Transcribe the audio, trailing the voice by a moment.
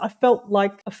I felt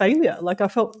like a failure. Like I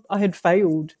felt I had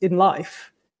failed in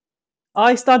life.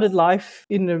 I started life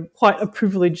in quite a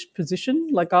privileged position.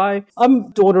 Like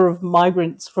I'm daughter of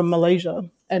migrants from Malaysia,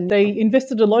 and they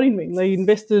invested a lot in me. They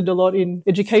invested a lot in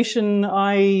education.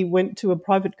 I went to a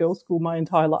private girls' school my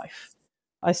entire life.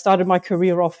 I started my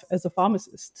career off as a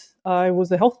pharmacist. I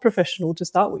was a health professional to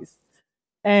start with.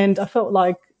 And I felt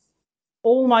like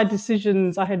all my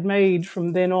decisions I had made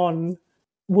from then on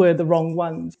were the wrong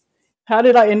ones. How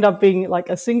did I end up being like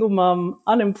a single mum,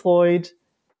 unemployed,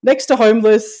 next to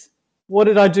homeless? What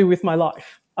did I do with my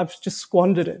life? I've just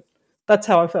squandered it. That's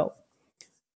how I felt.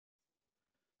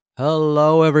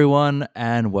 Hello, everyone,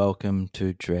 and welcome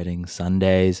to Dreading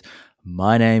Sundays.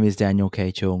 My name is Daniel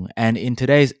K. Chung, and in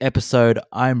today's episode,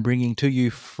 I'm bringing to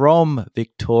you from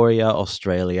Victoria,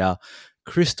 Australia,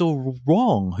 Crystal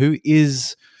Wong, who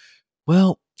is,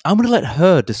 well, I'm going to let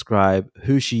her describe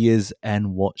who she is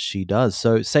and what she does.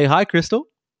 So say hi, Crystal.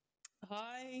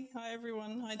 Hi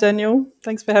everyone. Hi Daniel.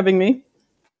 Thanks for having me.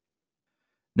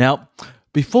 Now,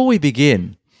 before we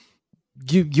begin,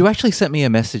 you actually sent me a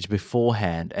message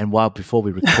beforehand, and before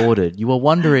we recorded, you were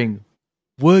wondering,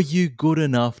 were you good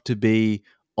enough to be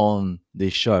on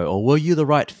this show, or were you the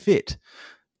right fit?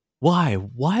 Why?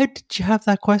 Why did you have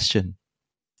that question?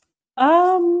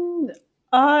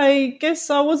 I guess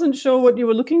I wasn't sure what you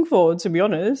were looking for, to be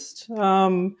honest.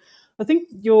 I think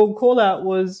your call out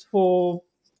was for,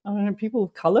 I don't know, people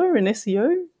of color in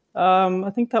SEO.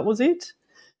 I think that was it.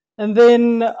 And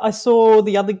then I saw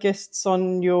the other guests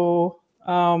on your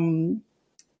on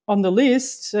the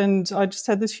list, and I just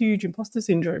had this huge imposter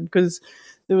syndrome because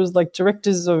there was like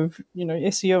directors of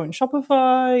SEO and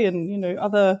Shopify and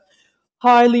other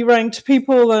highly ranked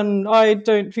people, and I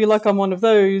don't feel like I'm one of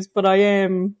those, but I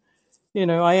am in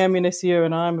SEO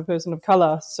and I'm a person of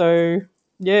color. So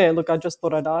yeah, look, I just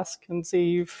thought I'd ask and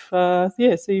see if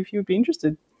you'd be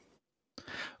interested.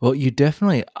 Well, you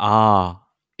definitely are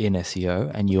in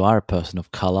SEO, and you are a person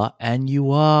of color, and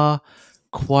you are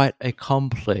quite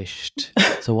accomplished.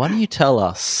 So why don't you tell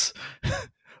us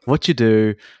what you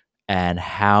do and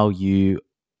how you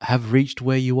have reached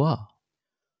where you are?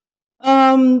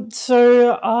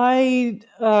 So I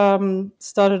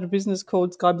started a business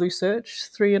called Sky Blue Search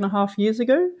 3.5 years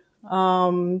ago.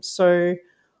 So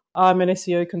I'm an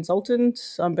SEO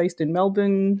consultant. I'm based in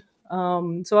Melbourne.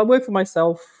 So I work for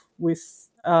myself with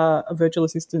a virtual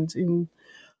assistant in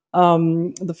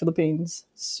the Philippines.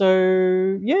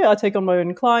 So yeah, I take on my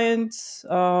own clients.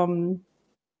 So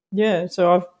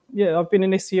I've been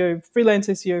in SEO, freelance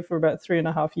SEO for about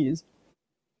 3.5 years.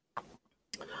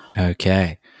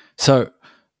 Okay. So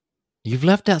you've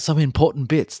left out some important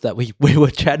bits that we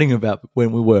were chatting about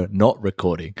when we were not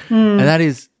recording. And that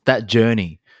is that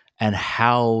journey and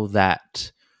how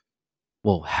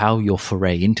your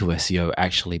foray into SEO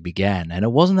actually began. And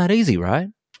it wasn't that easy, right?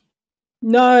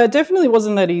 No, it definitely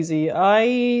wasn't that easy.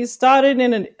 I started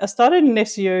in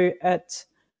SEO at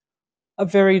a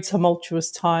very tumultuous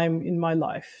time in my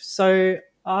life. So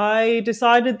I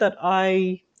decided that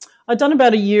I'd done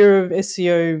about a year of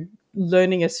SEO,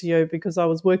 learning SEO because I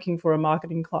was working for a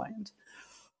marketing client.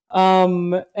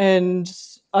 And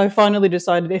I finally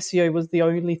decided SEO was the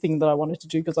only thing that I wanted to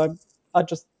do because I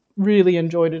just really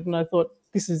enjoyed it, and I thought,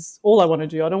 this is all I want to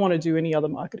do. I don't want to do any other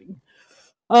marketing.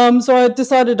 So I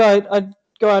decided I'd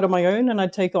go out on my own and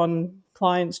I'd take on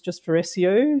clients just for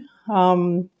SEO.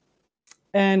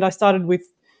 And I started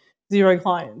with 0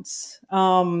 clients.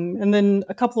 And then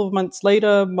a couple of months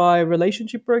later, my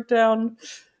relationship broke down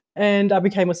and I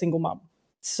became a single mum.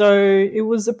 So it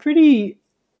was a pretty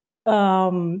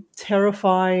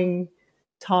terrifying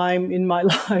time in my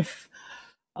life.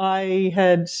 I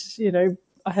had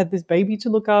this baby to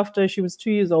look after. She was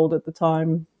 2 years old at the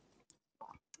time.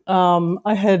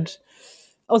 I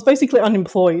was basically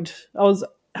unemployed. I was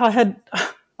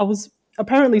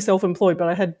apparently self-employed, but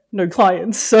I had no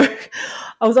clients. So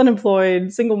I was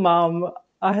unemployed, single mom.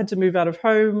 I had to move out of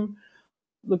home.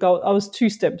 Look, I was 2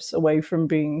 steps away from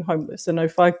being homeless. And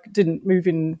if I didn't move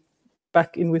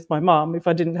back in with my mom, if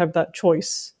I didn't have that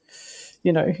choice,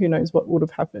 who knows what would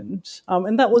have happened.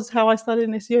 And that was how I started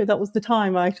in SEO. That was the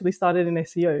time I actually started in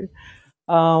SEO.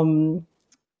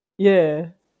 Yeah.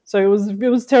 So it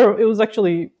was terrible. It was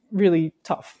actually really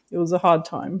tough. It was a hard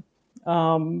time.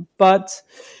 But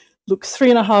look,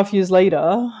 3.5 years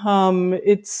later,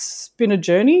 it's been a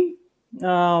journey.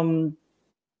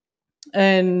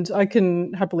 And I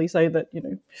can happily say that,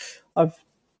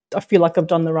 I feel like I've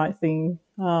done the right thing.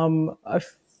 I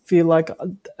feel like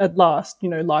at last,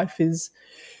 life is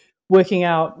working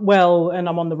out well and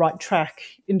I'm on the right track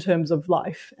in terms of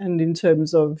life and in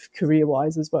terms of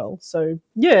career-wise as well. So,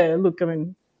 yeah, look, I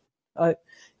mean,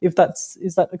 If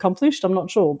is that accomplished, I'm not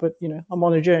sure, but I'm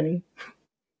on a journey.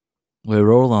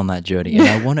 We're all on that journey, and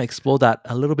I want to explore that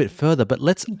a little bit further. But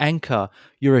let's anchor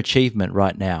your achievement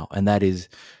right now, and that is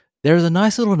there is a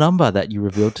nice little number that you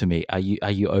revealed to me. Are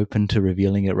you open to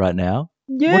revealing it right now?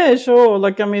 Yeah, sure.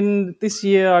 This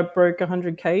year I broke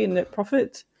 100K in net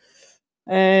profit.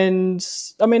 And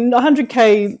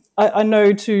 100K, I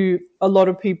know to a lot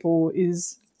of people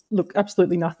is, look,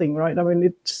 absolutely nothing, right? I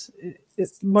mean,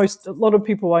 a lot of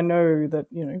people I know that,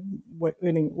 were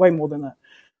earning way more than that.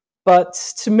 But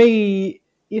to me,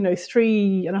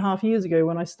 3.5 years ago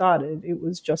when I started, it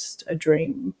was just a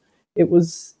dream. It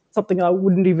was something I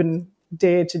wouldn't even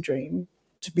dare to dream,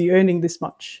 to be earning this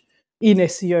much in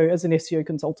SEO as an SEO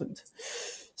consultant.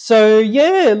 So,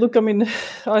 yeah, look,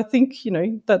 I think,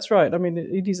 that's right.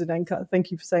 It is an anchor.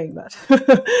 Thank you for saying that.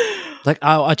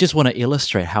 I just want to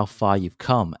illustrate how far you've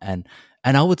come. And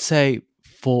I would say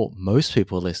for most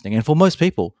people listening, and for most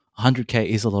people, 100K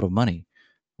is a lot of money.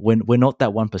 When we're not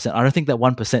that 1%. I don't think that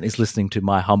 1% is listening to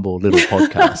my humble little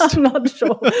podcast. I'm not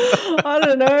sure. I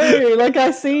don't know.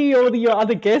 I see all your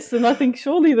other guests, and I think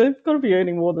surely they've got to be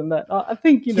earning more than that. I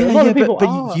think a lot of people.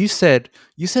 But you said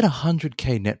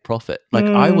 100K net profit.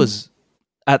 I was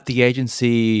at the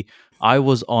agency. I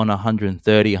was on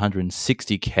 130,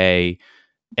 160K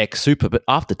ex super, but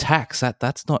after tax,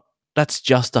 that's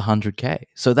just 100K.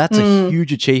 So that's a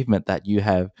huge achievement that you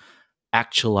have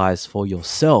actualized for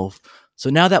yourself. So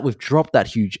now that we've dropped that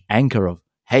huge anchor of,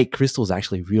 hey, Crystal's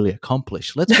actually really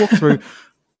accomplished, let's walk through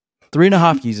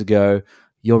 3.5 years ago,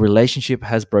 your relationship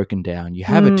has broken down. You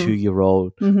have a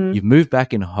 2-year-old. You've moved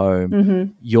back in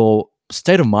home. Your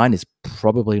state of mind is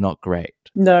probably not great.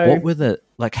 No. What were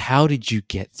how did you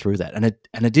get through that? And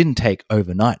it didn't take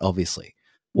overnight, obviously.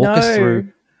 Walk us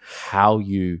through how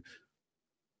you,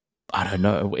 I don't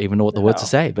know even know what the words to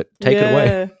say, but take it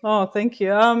away. Oh, thank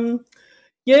you.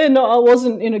 Yeah, no, I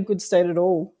wasn't in a good state at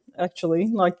all,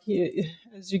 actually.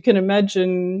 As you can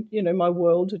imagine, my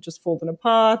world had just fallen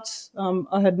apart.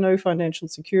 I had no financial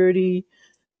security.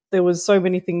 There was so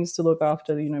many things to look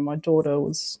after. My daughter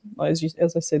was,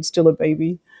 as I said, still a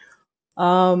baby.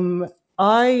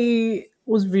 I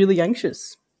was really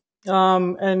anxious.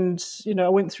 And I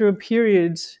went through a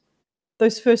period,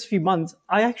 those first few months,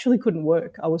 I actually couldn't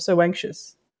work. I was so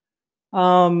anxious.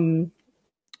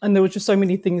 And there were just so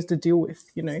many things to deal with.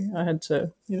 I had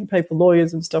to, pay for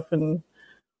lawyers and stuff and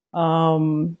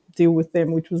deal with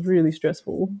them, which was really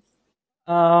stressful.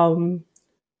 And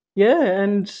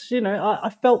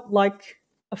I felt like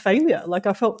a failure.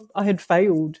 I felt I had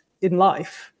failed in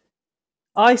life.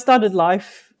 I started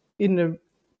life in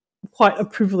quite a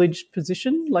privileged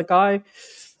position.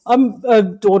 I'm a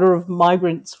daughter of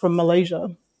migrants from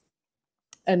Malaysia,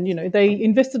 and they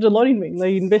invested a lot in me.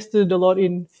 They invested a lot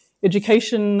in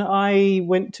education. I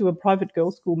went to a private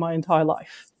girls' school my entire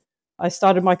life. I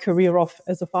started my career off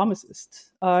as a pharmacist.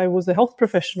 I was a health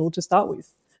professional to start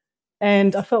with.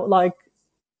 And I felt like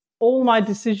all my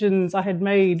decisions I had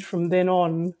made from then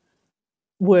on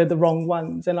were the wrong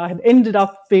ones. And I had ended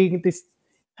up being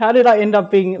how did I end up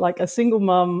being a single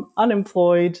mum,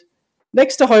 unemployed,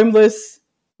 next to homeless?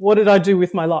 What did I do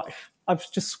with my life?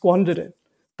 I've just squandered it.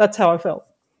 That's how I felt.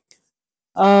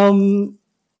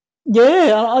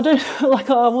 Yeah, I don't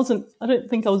I don't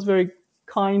think I was very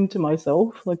kind to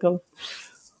myself. I don't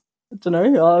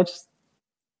know. I just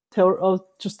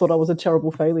thought I was a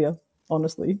terrible failure,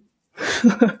 honestly.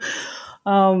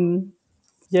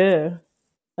 Yeah,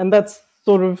 and that's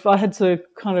I had to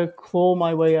kind of claw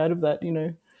my way out of that.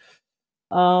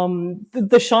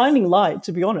 The shining light,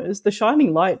 to be honest, the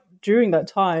shining light during that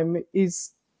time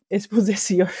was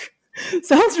SEO.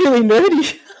 Sounds really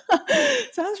nerdy.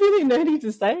 Sounds really nerdy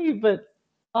to say, but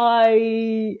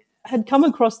I had come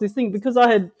across this thing because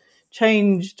I had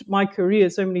changed my career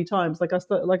so many times. Like I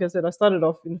said, I started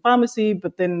off in pharmacy,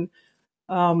 but then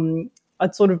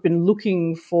I'd sort of been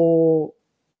looking for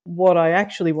what I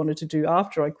actually wanted to do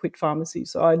after I quit pharmacy.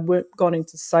 So I'd gone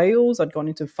into sales. I'd gone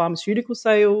into pharmaceutical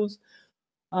sales.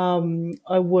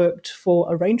 I worked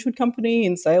for a range hood company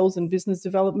in sales and business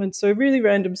development, so really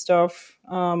random stuff.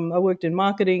 I worked in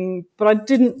marketing, but I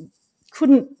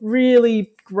couldn't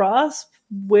really grasp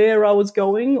where I was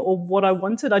going or what I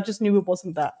wanted. I just knew it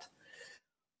wasn't that.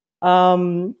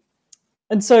 And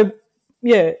so,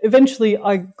 yeah, eventually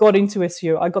I got into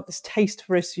SEO. I got this taste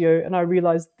for SEO, and I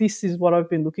realized this is what I've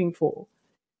been looking for.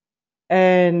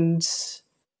 And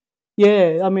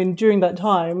yeah, during that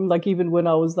time, even when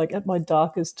I was at my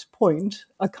darkest point,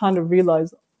 I kind of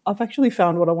realized I've actually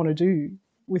found what I want to do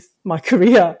with my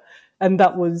career. And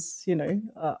that was,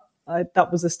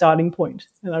 that was a starting point.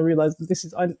 And I realized that this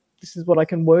is what I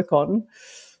can work on.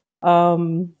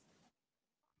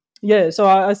 So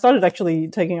I started actually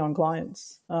taking on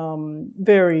clients,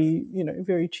 very,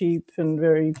 very cheap and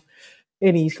very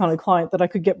any kind of client that I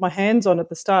could get my hands on at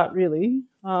the start, really,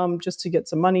 just to get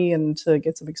some money and to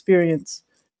get some experience.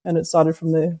 And it started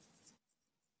from there.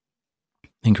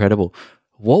 Incredible.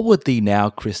 What would the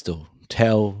now Crystal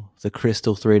tell the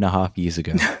Crystal 3.5 years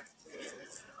ago?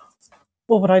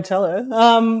 What would I tell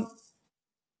her?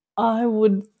 I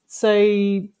would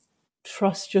say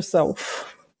trust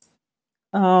yourself.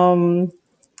 I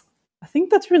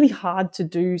think that's really hard to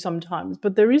do sometimes,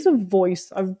 but there is a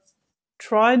voice. I've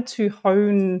tried to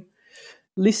hone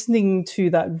listening to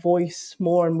that voice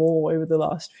more and more over the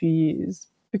last few years,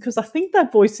 because I think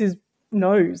that voice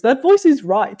knows that voice is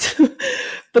right,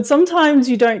 but sometimes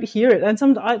you don't hear it.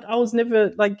 And I was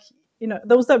never like,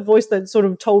 there was that voice that sort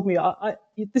of told me,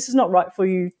 this is not right for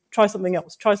you. Try something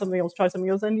else. Try something else. Try something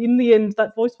else. And in the end,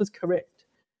 that voice was correct,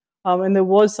 and there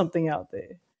was something out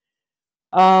there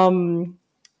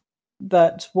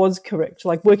that was correct.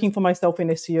 Like working for myself in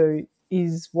SEO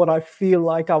is what I feel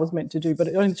like I was meant to do, but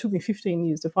it only took me 15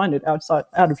 years to find it out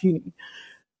of uni.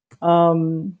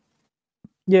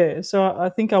 So I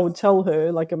think I would tell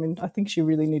her, I think she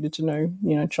really needed to know,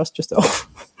 trust yourself.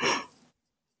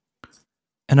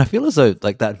 And I feel as though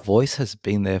like that voice has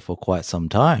been there for quite some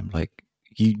time. Like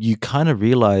you kind of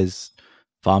realize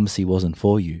pharmacy wasn't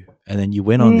for you. And then you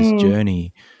went on this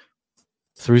journey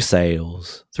through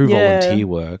sales, through volunteer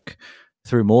work,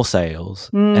 through more sales,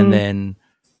 and then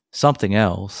something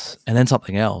else, and then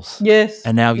something else. Yes.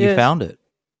 And now you found it.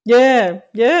 Yeah.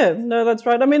 No, that's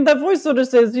right. I mean, that voice sort of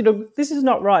says, this is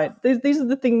not right. These are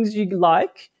the things you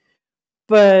like,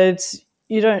 but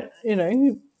you don't,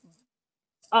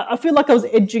 I feel like I was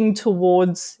edging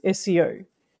towards SEO.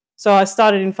 So I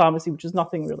started in pharmacy, which is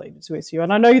nothing related to SEO.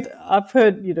 And I know I've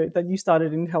heard, that you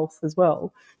started in health as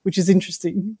well, which is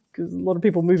interesting because a lot of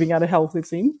people moving out of health, it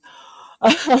seems.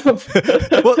 Well,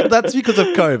 that's because of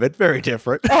COVID. Very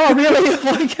different. Oh,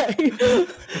 really? Okay.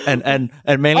 And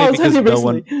mainly because no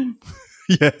one.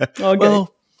 Yeah. Okay.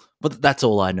 Well, but that's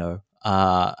all I know.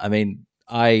 I mean,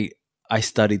 I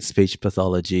studied speech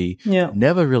pathology. Yeah.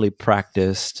 Never really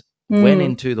practiced. Went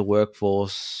into the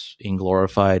workforce in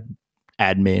glorified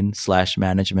admin /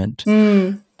 management,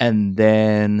 and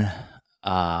then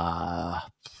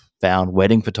found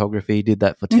wedding photography. Did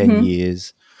that for 10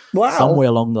 years. Wow. Somewhere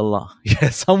along the line,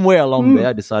 there,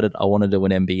 I decided I wanted to do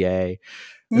an MBA.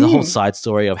 There's a whole side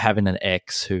story of having an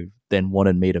ex who then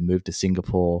wanted me to move to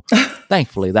Singapore.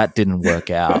 Thankfully, that didn't work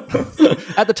out.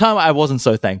 At the time, I wasn't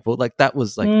so thankful. That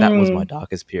was my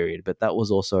darkest period. But that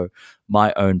was also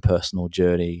my own personal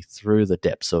journey through the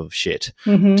depths of shit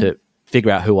to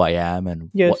figure out who I am and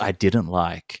what I didn't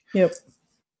like. Yep.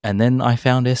 And then I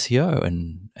found SEO,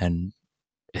 and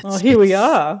here we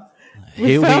are.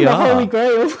 We found the Holy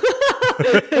Grail.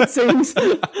 It seems.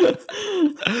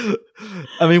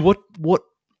 I mean,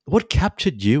 what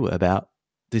captured you about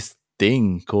this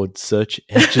thing called search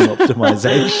engine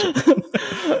optimization?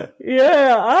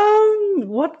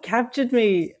 What captured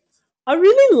me? I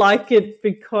really like it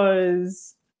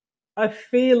because I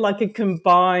feel like it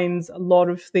combines a lot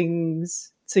of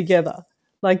things together.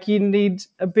 Like you need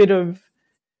a bit of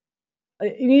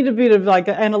like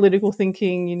analytical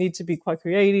thinking. You need to be quite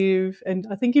creative. And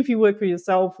I think if you work for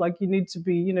yourself, like you need to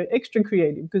be, extra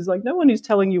creative because like no one is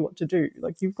telling you what to do.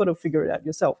 Like you've got to figure it out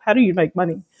yourself. How do you make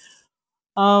money?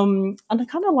 And I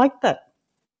kind of like that.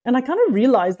 And I kind of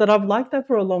realized that I've liked that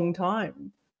for a long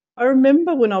time. I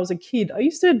remember when I was a kid, I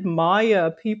used to admire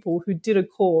people who did a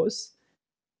course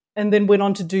and then went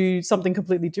on to do something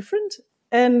completely different.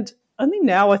 And only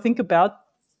now I think about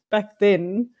back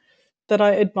then that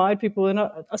I admired people, and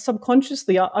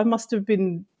subconsciously I must have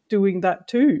been doing that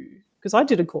too because I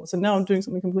did a course and now I'm doing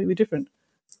something completely different.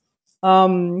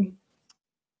 Rather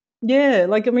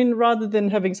than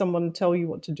having someone tell you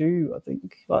what to do, I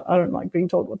think I don't like being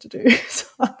told what to do. So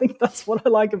I think that's what I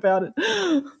like about it.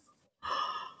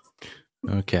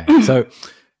 Okay, so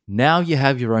now you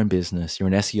have your own business. You're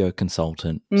an SEO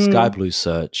consultant, Sky Blue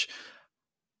Search.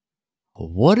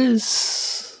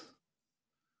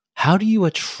 How do you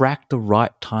attract the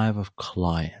right type of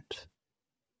client?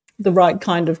 The right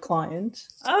kind of client?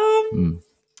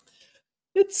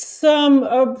 It's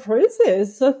a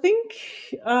process. I think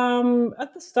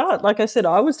at the start, like I said,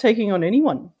 I was taking on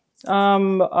anyone.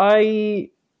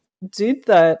 I did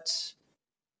that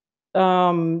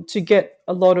to get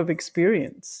a lot of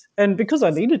experience. And because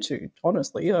I needed to,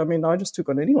 honestly, I mean, I just took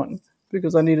on anyone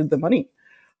because I needed the money.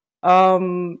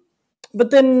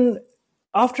 But then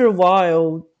after a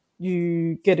while,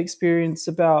 you get experience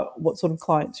about what sort of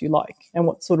clients you like and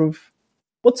what sort of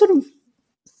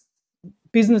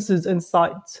businesses and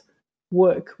sites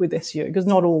work with SEO, because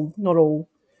not all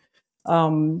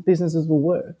businesses will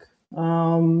work.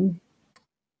 And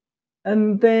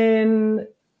then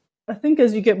I think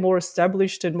as you get more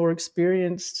established and more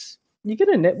experienced, you get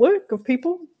a network of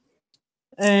people,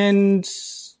 and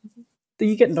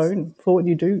you get known for what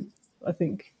you do, I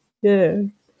think. Yeah.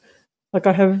 Like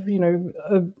I have,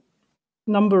 a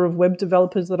number of web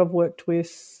developers that I've worked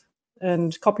with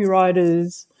and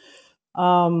copywriters.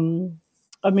 I'm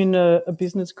in a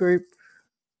business group,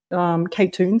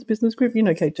 Kate Toon's business group. You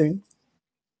know Kate Toon.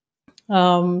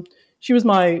 She was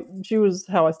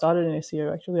how I started in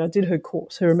SEO, actually. I did her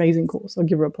course, her amazing course. I'll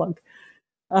give her a plug.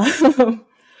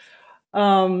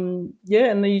 Yeah,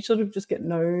 and then you sort of just get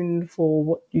known for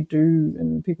what you do,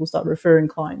 and people start referring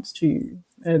clients to you.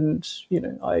 And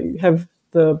I have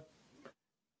the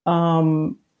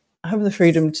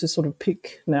freedom to sort of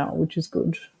pick now, which is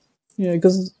good.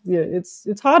 Because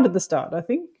it's hard at the start, I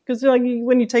think, because like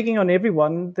when you're taking on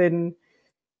everyone, then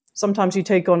sometimes you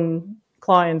take on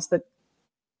clients that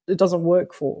it doesn't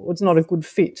work for, or it's not a good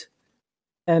fit,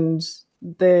 and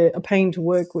they're a pain to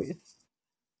work with.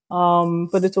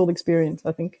 But it's all experience,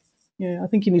 I think. Yeah, I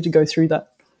think you need to go through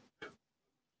that.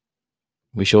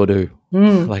 We sure do.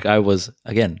 Like I was,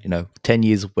 again, 10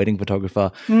 years wedding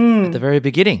photographer at the very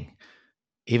beginning,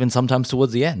 even sometimes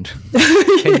towards the end.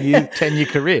 10-year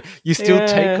career. You still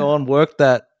take on work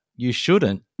that you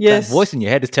shouldn't. Yes. That voice in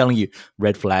your head is telling you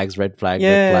red flags, red flag,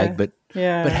 red flag. But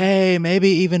hey, maybe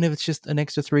even if it's just an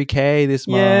extra $3K this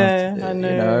month. Yeah, I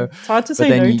know. It's hard to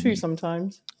say no to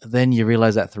sometimes. Then you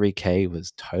realize that $3K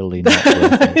was totally not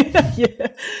worth it. Yeah.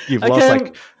 You've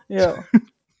lost Yeah.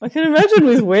 I can imagine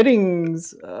with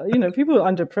weddings, people are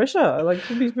under pressure. Like, it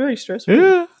can be very stressful.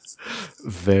 Yeah.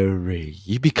 Very.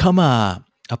 You become a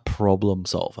problem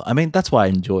solver. I mean, that's why I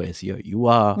enjoy SEO. You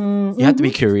have to be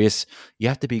curious. You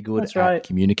have to be good at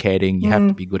communicating. You have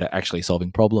to be good at actually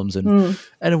solving problems. And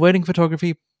wedding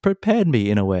photography prepared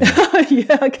me in a way.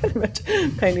 Yeah, I can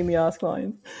imagine pain in the ass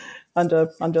clients under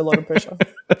a lot of pressure.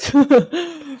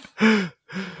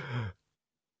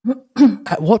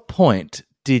 At what point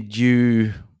did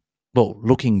you,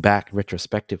 looking back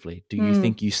retrospectively, do you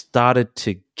think you started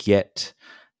to get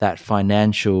that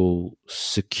financial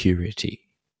security?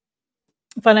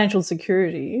 Financial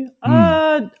security?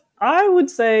 I would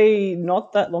say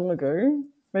not that long ago,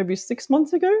 maybe 6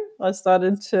 months ago, I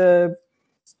started to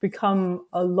become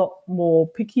a lot more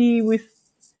picky with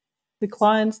the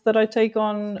clients that I take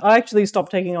on. I actually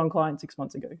stopped taking on clients 6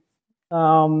 months ago.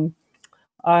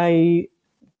 I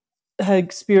had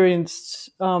experienced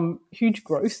huge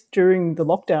growth during the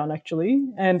lockdown,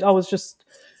 actually, and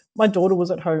my daughter was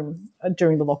at home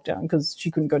during the lockdown because she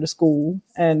couldn't go to school,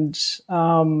 and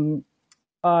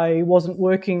I wasn't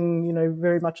working,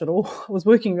 very much at all. I was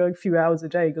working a few hours a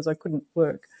day because I couldn't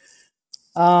work.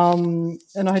 And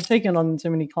I had taken on so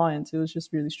many clients, it was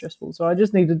just really stressful. So I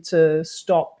just needed to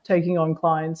stop taking on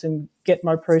clients and get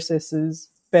my processes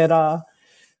better,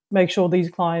 make sure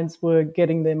these clients were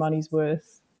getting their money's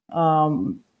worth,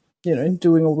 doing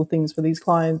all the things for these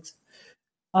clients.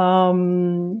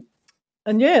 And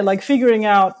yeah, like figuring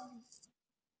out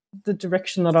the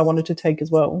direction that I wanted to take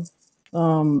as well.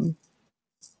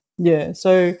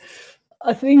 So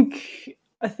I think,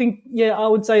 I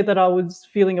would say that I was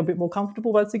feeling a bit more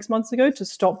comfortable about 6 months ago to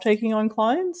stop taking on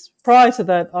clients. Prior to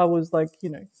that, I was like,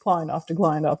 client after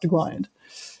client after client.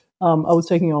 I was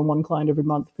taking on one client every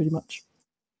month pretty much.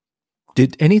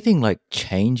 Did anything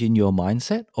change in your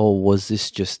mindset, or was this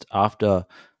just after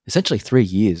essentially 3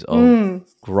 years of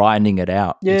grinding it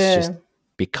out? Yeah. It's just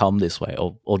become this way,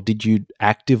 or did you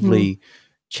actively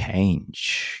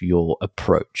change your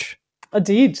approach? I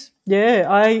did.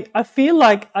 Yeah. I feel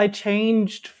like I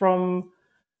changed from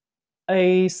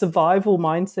a survival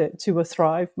mindset to a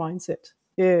thrive mindset.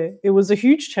 Yeah. It was a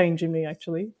huge change in me,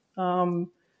 actually.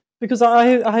 Because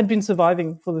I had been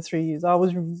surviving for the 3 years. I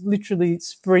was literally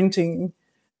sprinting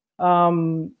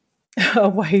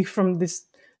away from this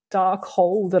dark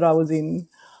hole that I was in.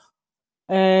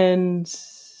 And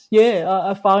yeah,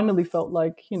 I finally felt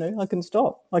like, I can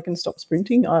stop. I can stop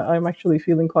sprinting. I'm actually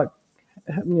feeling quite,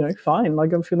 fine.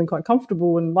 Like I'm feeling quite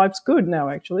comfortable and life's good now,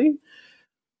 actually.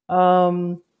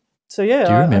 So yeah.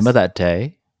 Do you remember that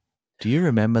day? Do you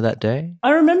remember that day?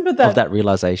 I remember that. Of that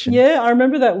realization? Yeah, I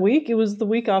remember that week. It was the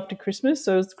week after Christmas.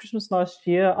 So it was Christmas last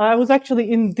year. I was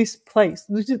actually in this place.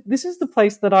 This is the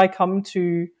place that I come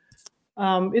to.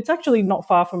 It's actually not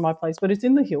far from my place, but it's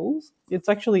in the hills. It's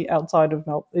actually outside of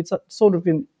Melbourne. It's sort of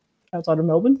outside of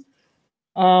Melbourne.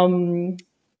 And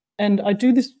I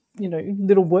do this,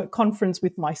 little work conference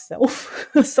with myself.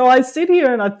 So I sit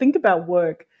here and I think about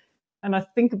work, and I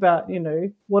think about,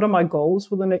 what are my goals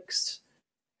for the next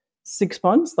 6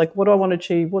 months. Like, what do I want to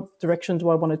achieve? What direction do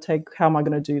I want to take? How am I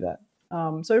going to do that?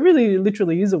 So it really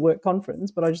literally is a work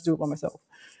conference, but I just do it by myself.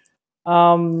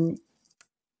 And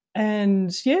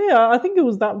yeah, I think it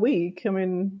was that week,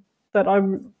 that I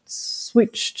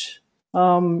switched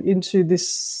into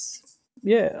this,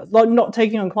 like not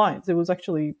taking on clients. It was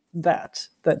actually that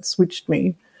switched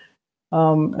me.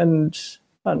 And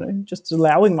I don't know, just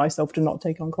allowing myself to not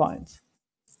take on clients.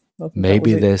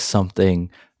 Maybe there's something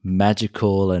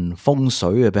magical and feng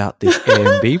shui about this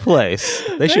Airbnb place.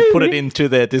 They should put it into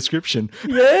their description.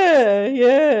 Yeah.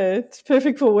 It's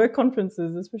perfect for work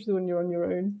conferences, especially when you're on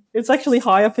your own. It's actually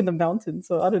high up in the mountains,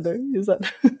 so I don't know. Is that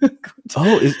good?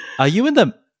 Oh, are you in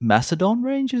the Macedon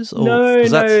Ranges? Or no.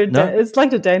 It's like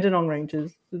the Dandenong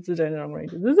Ranges. It's the Dandenong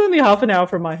Ranges. It's only half an hour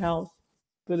from my house,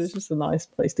 but it's just a nice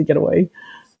place to get away.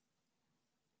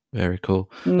 Very cool.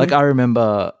 Like I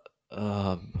remember,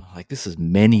 like this is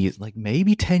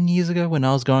maybe 10 years ago when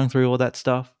I was going through all that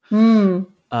stuff.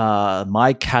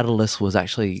 My catalyst was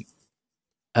actually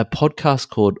a podcast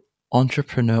called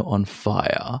Entrepreneur on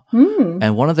Fire.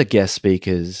 And one of the guest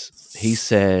speakers, he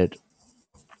said,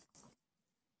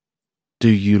 do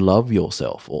you love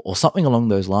yourself? Or something along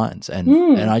those lines.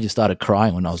 And I just started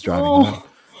crying when I was driving home.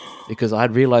 Because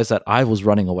I'd realized that I was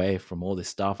running away from all this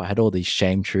stuff. I had all these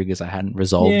shame triggers I hadn't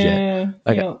resolved yet.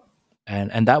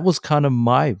 And that was kind of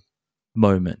my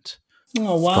moment.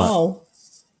 Oh, wow.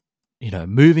 But,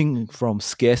 moving from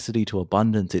scarcity to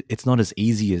abundance, it's not as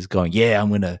easy as going, I'm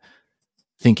going to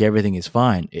think everything is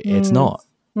fine. It's not.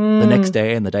 The next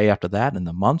day and the day after that and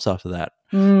the months after that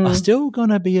are still going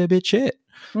to be a bit shit.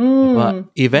 But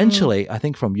eventually, I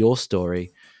think from your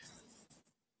story,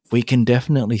 we can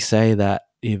definitely say that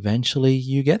eventually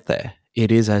you get there.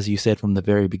 It is, as you said from the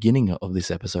very beginning of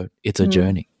this episode, it's a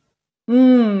journey.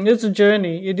 It's a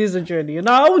journey. It is a journey. And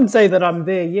I wouldn't say that I'm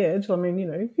there yet. I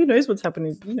mean, who knows what's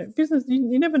happening? Business,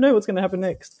 you never know what's going to happen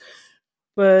next.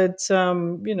 But, I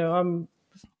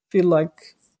feel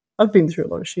like I've been through a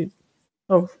lot of shit.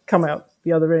 I've come out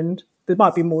the other end. There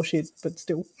might be more shit, but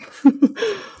still.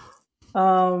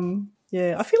 I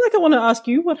feel like I want to ask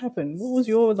you what happened. What was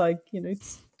your,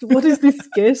 what is this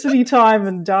scarcity time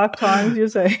and dark times you're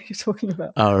talking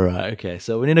about? All right. Okay.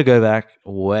 So we need to go back,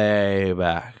 way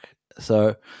back.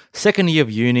 So second year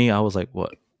of uni, I was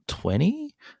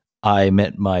 20? I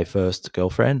met my first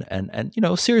girlfriend and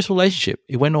a serious relationship.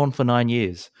 It went on for 9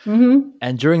 years.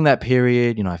 And during that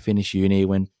period, I finished uni,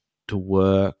 went to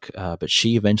work, but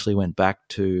she eventually went back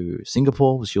to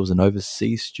Singapore. She was an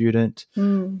overseas student.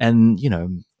 And,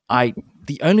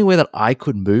 the only way that I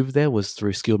could move there was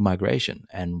through skilled migration.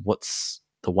 And what's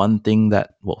the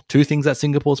two things that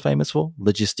Singapore's famous for?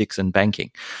 Logistics and banking.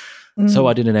 So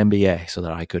I did an MBA so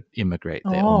that I could immigrate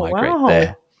there or migrate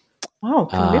there. Wow,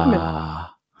 commitment.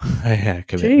 Yeah,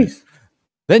 commitment. Jeez.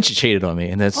 Then she cheated on me,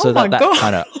 and then that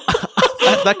kind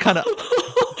of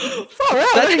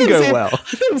that didn't go well.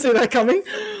 I didn't see that coming.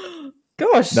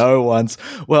 Gosh. No one's.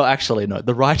 Well, actually, no.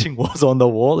 The writing was on the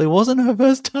wall. It wasn't her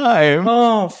first time.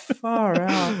 Oh, far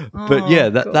out. But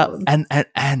that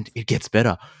and it gets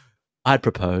better. I'd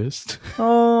proposed.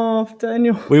 Oh,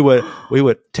 Daniel. We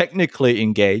were technically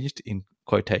engaged in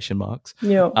quotation marks.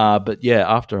 Yeah. But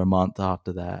after a month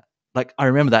after that, I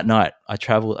remember that night I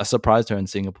surprised her in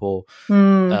Singapore,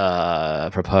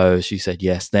 proposed. She said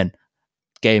yes, then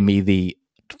gave me the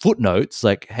footnotes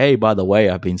hey, by the way,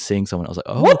 I've been seeing someone. I was like,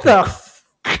 oh, what okay.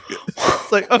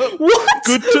 It's what?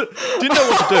 Didn't know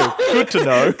what to do. Good to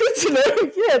know. Good to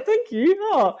know. Yeah, thank you.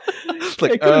 Oh, you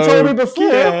could have told me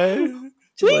before.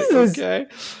 Jesus. Okay.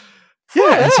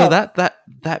 Yeah, and so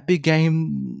that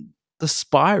became the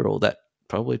spiral that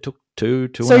probably took two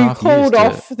and a half years. So you called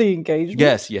off the engagement?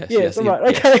 Yes.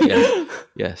 Right, okay.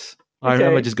 Yes. I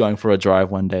remember just going for a drive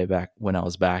one day back when I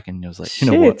was back, and I was like, you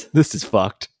know what? This is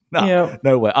fucked.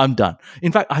 No way. I'm done.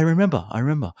 In fact, I remember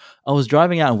I was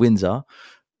driving out in Windsor.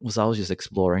 I was just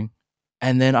exploring,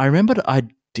 and then I remembered I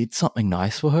did something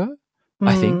nice for her,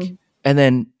 I think, and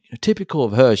then typical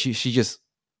of her, she just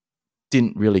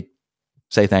didn't really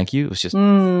say thank you. It was just,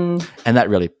 and that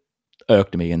really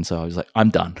irked me, and so I was like, I'm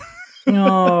done.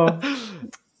 Oh.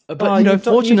 But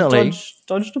fortunately, you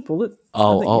dodged a bullet.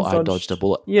 I dodged a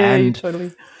bullet. Yeah, and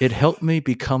totally. It helped me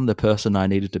become the person I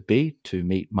needed to be to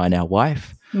meet my now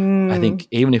wife. I think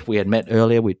even if we had met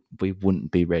earlier, we wouldn't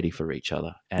be ready for each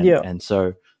other. And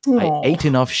so I ate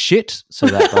enough shit so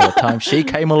that by the time she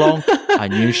came along, I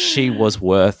knew she was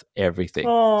worth everything.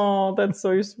 Oh, that's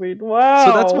so sweet. Wow.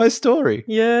 So that's my story.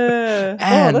 Yeah.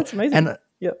 And, that's amazing.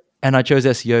 And I chose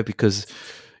SEO because,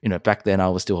 back then I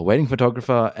was still a wedding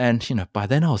photographer, and by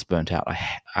then I was burnt out.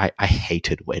 I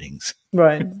hated weddings,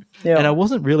 Right. Yeah. and I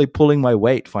wasn't really pulling my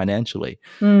weight financially.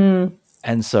 Mm.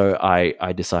 And so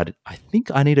I decided I think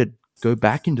I need to go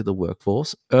back into the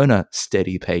workforce, earn a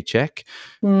steady paycheck.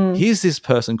 Mm. Here's this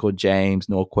person called James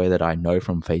Norquay that I know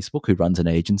from Facebook who runs an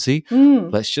agency.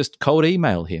 Mm. Let's just cold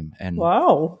email him. And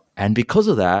Wow. and because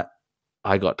of that,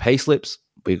 I got pay slips.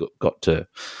 We got to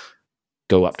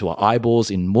go up to our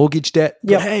eyeballs in mortgage debt.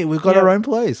 But Yep. hey, we've got Yep. our own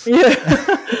place. Yeah.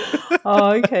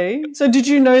 Oh, okay. So did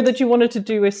you know that you wanted to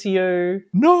do SEO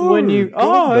No. when you? God,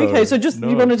 Oh, okay. no, So just no.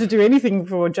 you wanted to do anything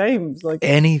for James, like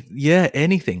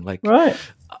anything. Like right?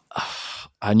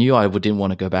 I knew I didn't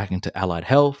want to go back into allied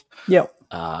health. Yep.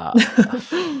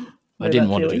 I didn't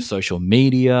want to do social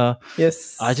media.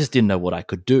 Yes. I just didn't know what I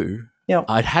could do. Yep.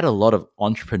 I'd had a lot of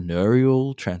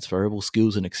entrepreneurial, transferable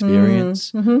skills and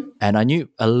experience, Mm-hmm. and I knew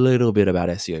a little bit about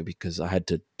SEO because I had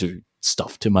to do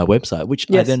stuff to my website, which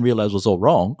I Yes. then realized was all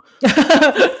wrong.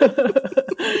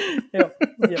 Yep.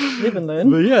 Live and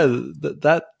learn. But yeah,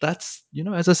 that's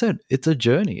as I said, it's a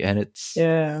journey, and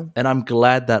and I'm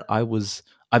glad that I've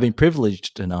been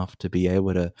privileged enough to be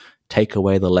able to take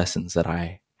away the lessons that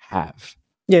I have.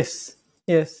 Yes.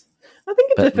 I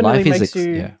think it But definitely life is makes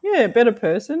you a better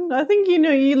person. I think you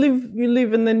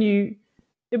live and then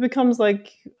it becomes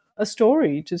like a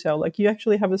story to tell. Like you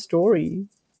actually have a story,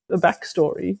 a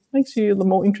backstory. Makes you a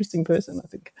more interesting person, I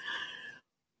think.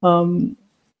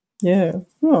 Yeah.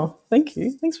 Oh, thank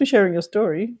you. Thanks for sharing your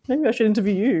story. Maybe I should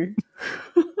interview you.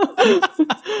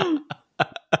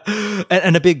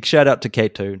 And a big shout out to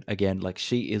Kate Toon again. Like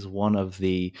she is one of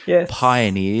the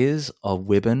pioneers of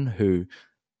women who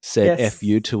said F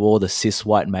you to all the cis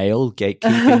white male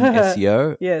gatekeeping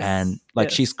SEO. Yes. And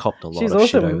she's copped a lot She's of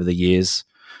shit awesome. over the years.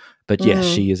 But yes,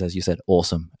 she is, as you said,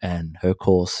 awesome. And her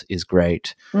course is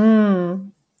great.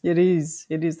 It is.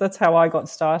 That's how I got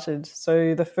started.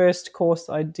 So the first course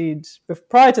I did,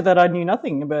 prior to that, I knew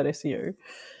nothing about SEO.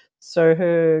 So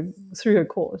through her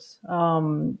course,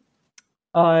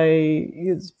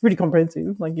 it's pretty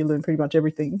comprehensive. Like you learn pretty much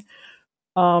everything.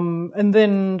 And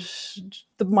then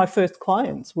my first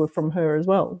clients were from her as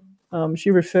well. She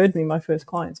referred me my first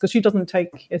clients because she doesn't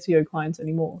take SEO clients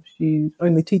anymore. She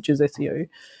only teaches SEO.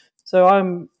 So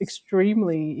I'm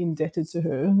extremely indebted to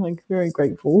her, like very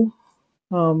grateful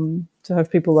to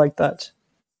have people like that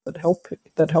helped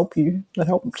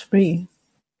me.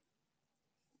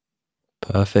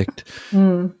 Perfect.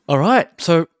 All right.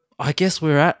 So I guess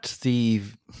we're at the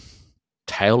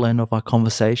tail end of our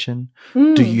conversation.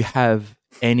 Do you have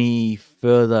any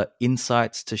further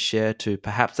insights to share to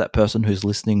perhaps that person who's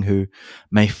listening who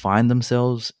may find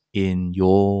themselves in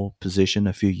your position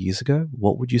a few years ago?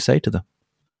 What would you say to them?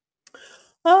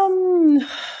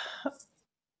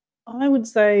 I would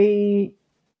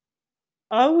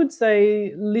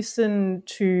say listen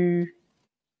to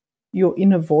your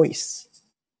inner voice.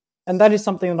 And that is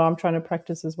something that I'm trying to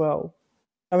practice as well.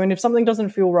 I mean, if something doesn't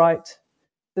feel right,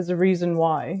 there's a reason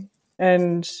why.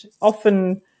 And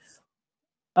often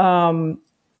I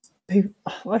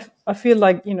feel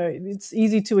like, it's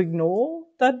easy to ignore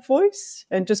that voice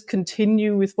and just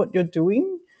continue with what you're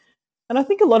doing. And I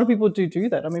think a lot of people do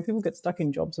that. I mean, people get stuck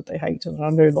in jobs that they hate, and I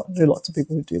know lots of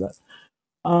people who do that.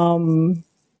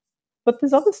 But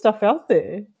there's other stuff out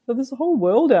there. So there's a whole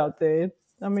world out there.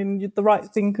 I mean, the right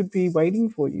thing could be waiting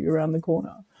for you around the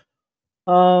corner.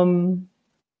 I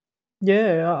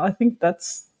think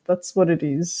that's what it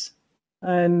is.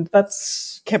 And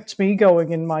that's kept me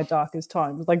going in my darkest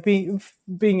times. Like being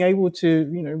able to,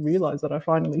 realize that I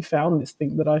finally found this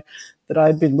thing that I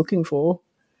had been looking for.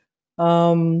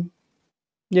 And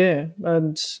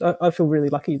I feel really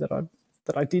lucky that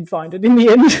I did find it in the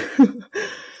end.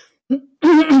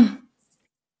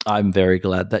 I'm very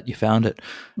glad that you found it.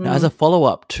 Now, as a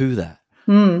follow-up to that,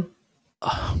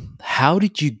 how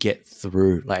did you get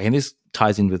through? And this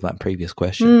ties in with my previous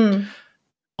question.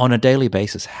 On a daily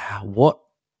basis, what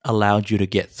allowed you to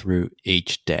get through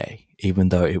each day, even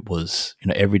though it was,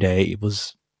 every day it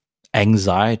was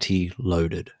anxiety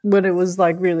loaded? When it was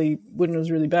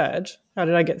really bad, how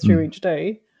did I get through each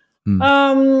day?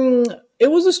 It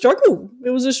was a struggle.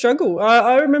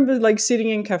 I remember sitting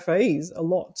in cafes a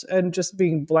lot and just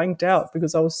being blanked out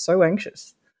because I was so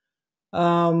anxious,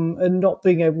 and not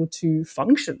being able to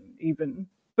function even.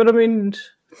 But I mean,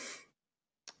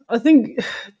 I think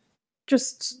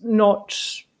just not,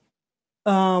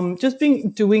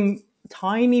 doing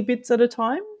tiny bits at a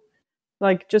time,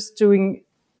 just doing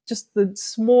just the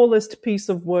smallest piece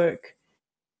of work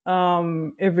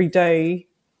every day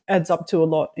adds up to a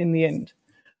lot in the end.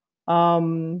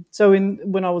 So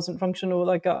when I wasn't functional,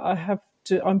 like I have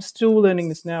to, I'm still learning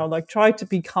this now. Like try to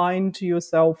be kind to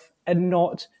yourself and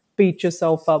not beat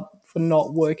yourself up for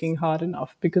not working hard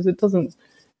enough, because it doesn't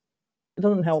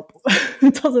help.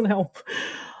 It doesn't help.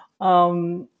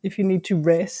 If you need to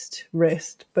rest,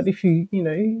 But if you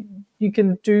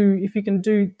can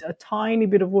do a tiny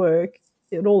bit of work,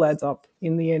 it all adds up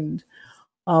in the end.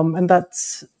 And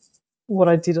that's what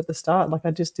I did at the start. Like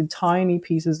I just did tiny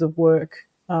pieces of work.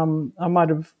 I might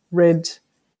have read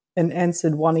and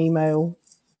answered one email.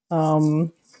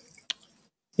 And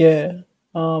then,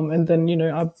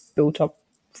 I built up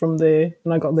from there,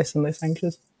 and I got less and less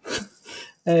anxious.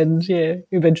 And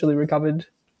eventually recovered.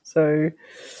 So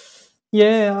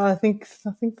I think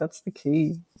that's the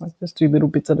key. Like just do little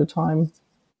bits at a time.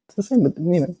 It's the same with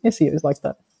SEO is like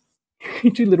that.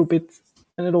 You do little bits,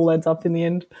 and it all adds up in the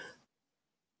end.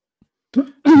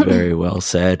 Very well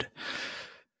said.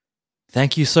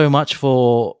 Thank you so much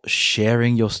for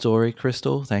sharing your story,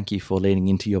 Crystal. Thank you for leaning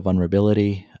into your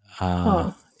vulnerability.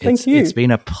 Thank you. It's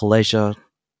been a pleasure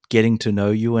getting to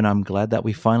know you, and I'm glad that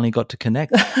we finally got to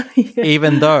connect.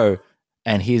 Even though,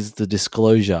 and here's the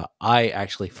disclosure, I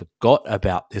actually forgot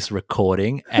about this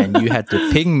recording, and you had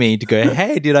to ping me to go,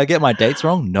 hey, did I get my dates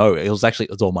wrong? No, it was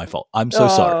all my fault. I'm so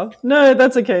sorry. No,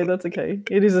 that's okay. That's okay.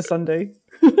 It is a Sunday.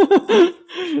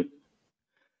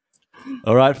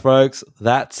 All right, folks,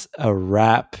 that's a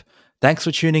wrap. Thanks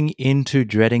for tuning in to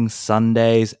Dreading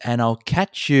Sundays, and I'll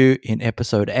catch you in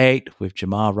episode 8 with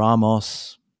Jamar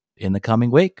Ramos in the coming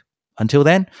week. Until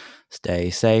then, stay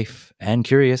safe and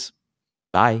curious.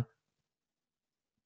 Bye.